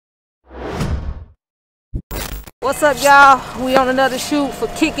What's up, y'all? We on another shoot for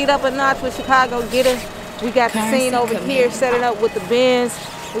Kick It Up a Notch with Chicagogetter. We got the scene over here setting up with the bins.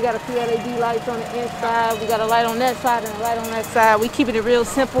 We got a few LED lights on the inside. We got a light on that side and a light on that side. We keeping it real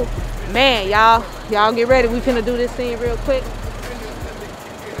simple. Man, y'all get ready. We finna do this scene real quick.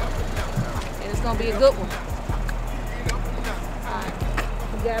 And it's gonna be a good one.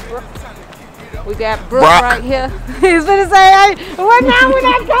 We got Brooke right here. He's gonna say, hey, what now when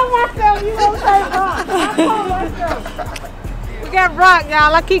I call myself? You gonna say Brock. I call myself. We got Brock,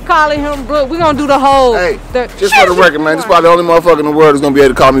 y'all. I keep calling him Brooke. We're gonna do the whole. Hey, just for the record, man, this is probably the only motherfucker in the world that's gonna be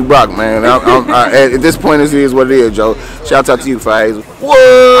able to call me Brock, man. At this point, this is what it is, Joe. Shout out to you, Hazel.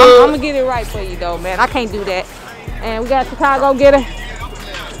 I'm gonna get it right for you, though, man. I can't do that. And we got Chicagogetter.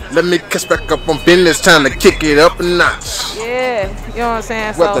 Let me catch back up on business, time to kick it up a notch. Yeah, you know what I'm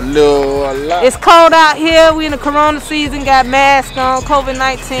saying? What the little it's cold out here. We in the corona season, got masks on,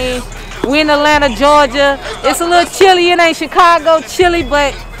 COVID-19. We in Atlanta, Georgia. It's a little chilly. It ain't Chicago chilly,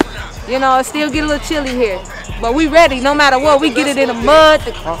 but you know, it still get a little chilly here. But we ready no matter what. We get it in the mud,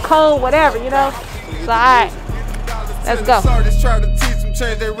 the cold, whatever, you know? So, all right, let's go.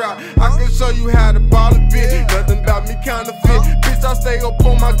 Change their route. I can show you how to ball a bit. Nothing about me counterfeit. Bitch, I stay up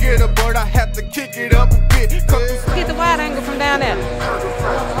on my getter, but I have to kick it up a bit. Get the wide angle from down there. The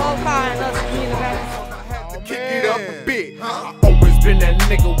whole car and us in the back. I have to kick it up a bit. I always been that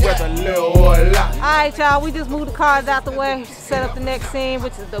nigga with a little or a lot. Alright, y'all, we just moved the cars out the way, set up the next scene,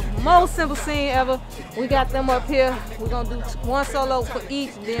 which is the most simple scene ever. We got them up here. We're gonna do one solo for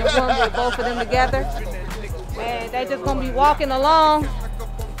each, then one with both of them together. And they just gonna be walking along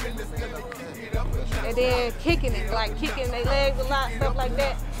and then kicking it, like kicking their legs a lot, stuff like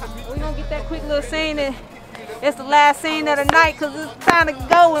that. We're gonna get that quick little scene, and it's the last scene of the night because it's time to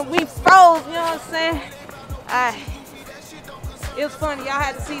go and we froze, you know what I'm saying? It was funny. Y'all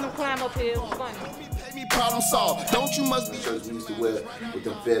had to see them climb up here. It was funny. Problem solved. Don't you must be shirts we used to wear with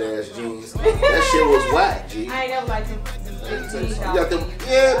them fat ass jeans. That shit was whack, G. I ain't never liked them. You got them,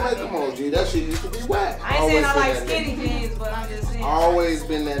 yeah, man, come on, G. That shit used to be whack. I ain't saying I like skinny jeans, but I'm just saying. Always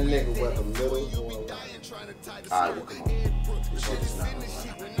been that nigga with them little. Alright, well, come on. This shit is not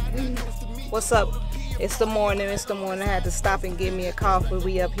right. What's up? It's the morning. I had to stop and get me a coffee.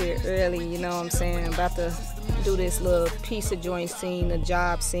 We up here early, you know what I'm saying? About to do this little pizza joint scene, a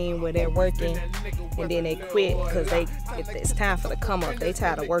job scene where they're working and then they quit because it's time for the come up. They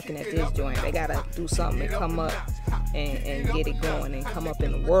tired of working at this joint. They gotta do something to come up and get it going and come up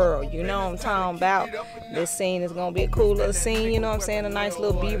in the world. You know what I'm talking about? This scene is gonna be a cool little scene, you know what I'm saying? A nice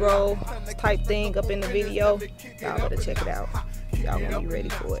little B-roll type thing up in the video. Y'all better check it out. Y'all gonna be ready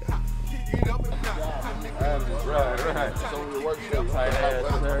for it. Right.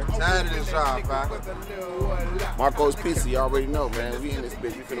 Tired of this job, Marco's Pizza, you already know, man. We in this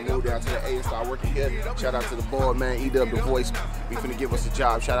bitch. We finna move down to the A and start working here. Shout out to the board, man. E-Dub, the voice. We finna give us a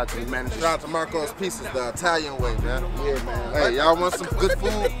job. Shout out to the manager. Shout out to Marco's Pizza, the Italian way, man. Yeah, man. Hey, y'all want some good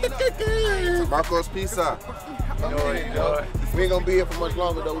food? Marco's Pizza. We ain't gonna be here for much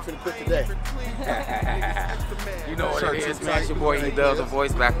longer, though. We finna cook today. You know what it is, man. It's your boy E-Dub, the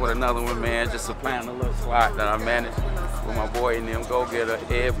voice, back with another one, man. Just supplying a little slot that I managed with my boy and them go-getter,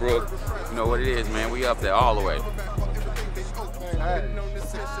 Edbrooke. You know what it is, man. We up there all the way. So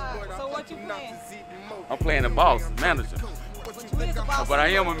what you playing? I'm playing the boss, manager. But you is a boss. But I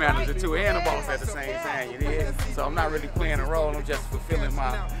am a manager too and a boss at the same time, you know? So I'm not really playing a role, I'm just fulfilling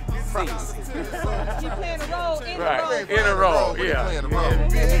my scene. You playing a role in the role. Right, in a role, yeah.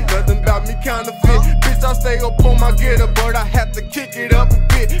 Nothing about me counterfeit. Bitch, I stay up on my getter, but I have to kick it up a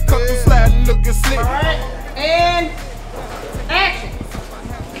bit. Come through sliding, looking slick. Alright, and action.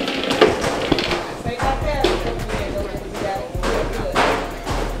 Stay like that.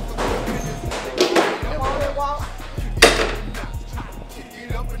 Come on and walk.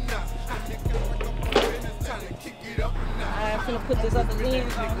 I'm gonna put this other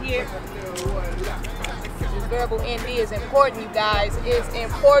lens on here. This verbal ND is important, you guys. It's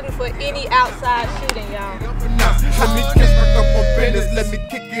important for any outside shooting, y'all. Let me kick back up on business, let me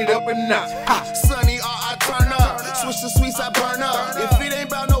kick it up a notch. Sunny or I turn up, switch the sweets I burn up. If it ain't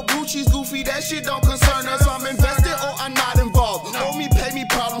about no Gucci's goofy, that shit don't concern us. I'm invested or I'm not involved. Owe me, pay me,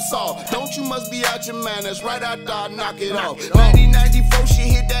 problem solved. Don't you must be out your manners, right after I knock it off. 1994 shit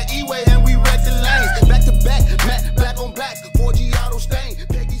hit that E-way and we wrecked the lanes. Back to back, matte, black on black, 4G auto stain.